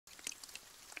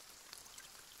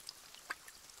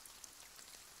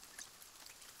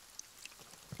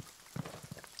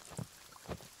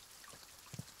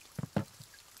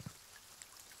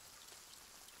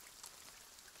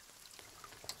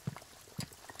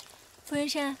傅云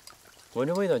深，闻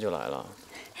着味道就来了。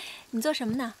你做什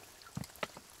么呢？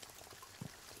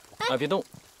哎，别动，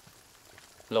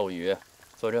漏雨，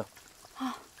坐这。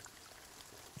啊。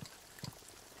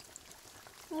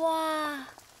哇，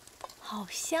好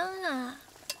香啊！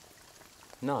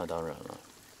那当然了。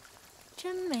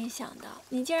真没想到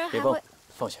你竟然还别碰，会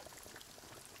放下。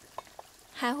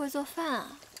还会做饭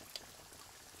啊！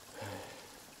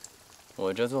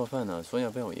我这做饭呢，从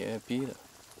小被我爷爷逼的。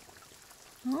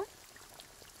嗯。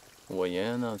我爷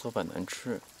爷呢做饭难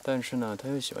吃，但是呢他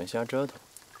又喜欢瞎折腾。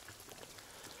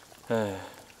哎，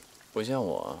不像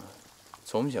我，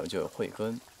从小就有慧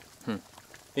根，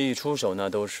一出手那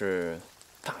都是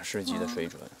大师级的水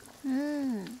准。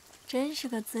真是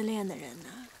个自恋的人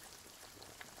呐。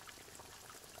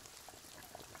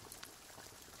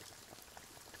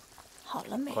好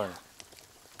了没？快了，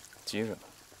急什么？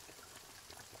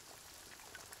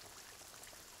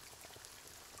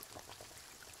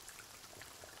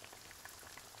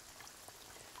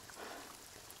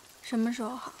什么时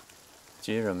候好？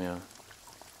急什么呀？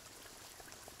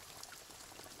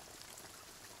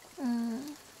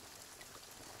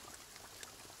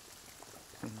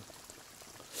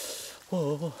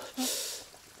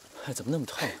哎，怎么那么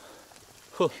烫？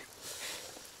呵。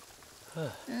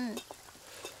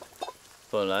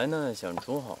本来呢想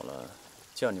煮好了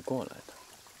叫你过来的，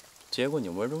结果你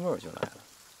闻着味儿就来了，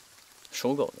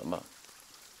属狗的吧？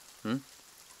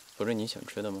不是你想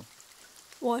吃的吗？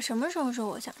我什么时候说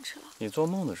我想吃了？你做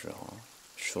梦的时候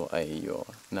说：“哎呦，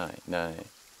奶奶，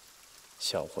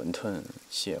小馄饨、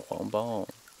蟹黄包、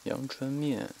阳春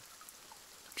面。”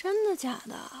真的假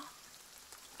的？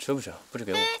吃不吃？不吃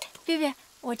给我。别，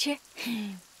我吃。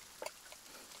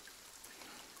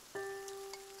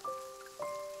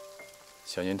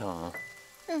小心烫啊！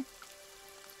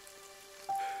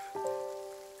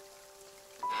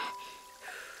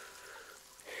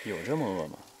有这么饿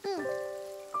吗？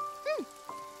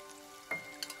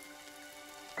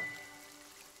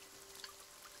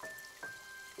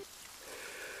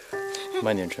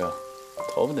慢点吃，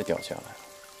头发都掉下来了。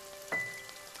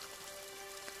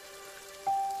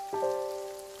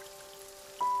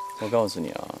我告诉你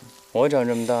啊，我长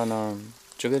这么大呢，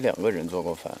只给2个人做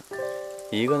过饭，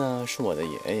一个呢是我的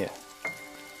爷爷，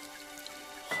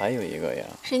还有一个呀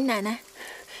是你奶奶。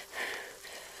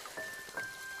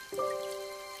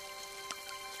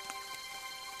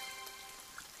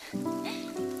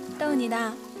逗你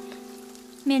的，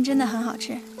面真的很好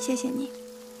吃，谢谢你。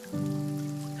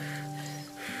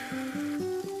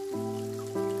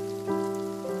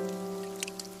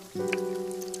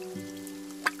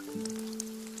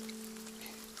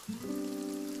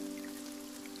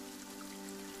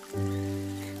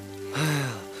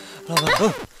老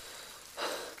板，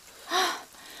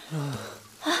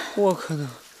我可能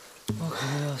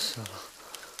要死了。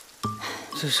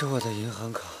这是我的银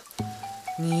行卡，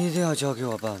你一定要交给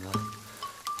我办完。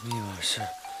密码是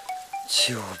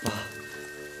758-521。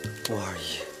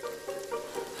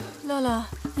乐乐，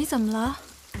你怎么了？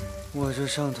我这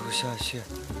上吐下泻，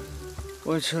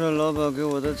我吃了老板给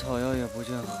我的草药也不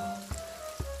见好，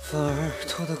反而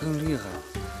吐得更厉害了。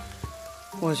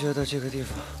我觉得这个地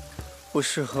方不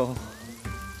适合我，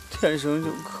天生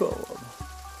就克我吧。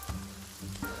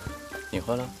你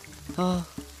喝了？啊，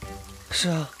是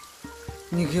啊，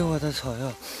你给我的草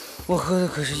药，我喝的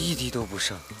可是一滴都不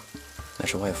剩。那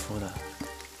是外敷的。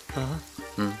啊？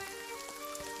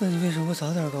那你为什么不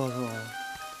早点告诉我呀？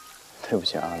对不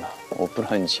起阿乐，我不知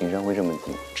道你情商会这么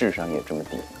低，智商也这么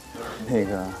低。那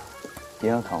个，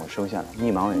银行卡我收下了，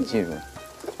密码我也记住了。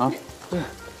啊？对，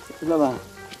老板，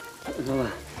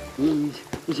你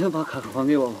先把卡还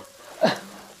给我吧。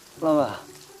老板，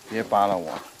别扒拉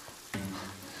我。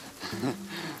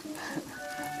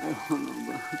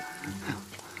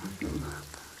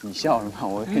你笑什么？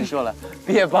我跟你说了，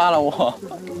别扒拉我。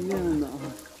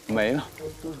没了，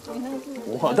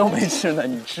我都没吃呢，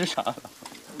你吃啥了？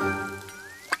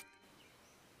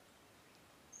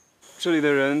这里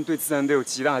的人对自然都有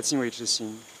极大的敬畏之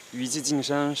心，雨季进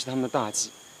山是他们的大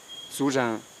忌。组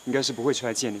长应该是不会出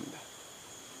来见你们的。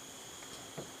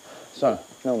算了，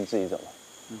那我们自己走吧。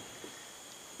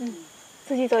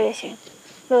自己走也行。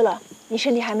乐乐，你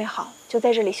身体还没好，就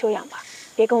在这里休养吧，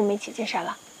别跟我们一起进山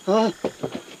了。啊，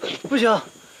不行，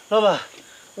老板，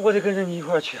我得跟着你一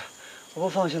块儿去，我不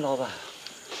放心老板。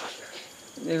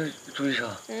那个朱医生，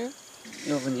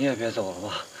要不你也别走了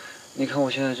吧？你看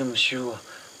我现在这么虚弱，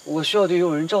我需要得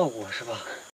有人照顾我，是吧？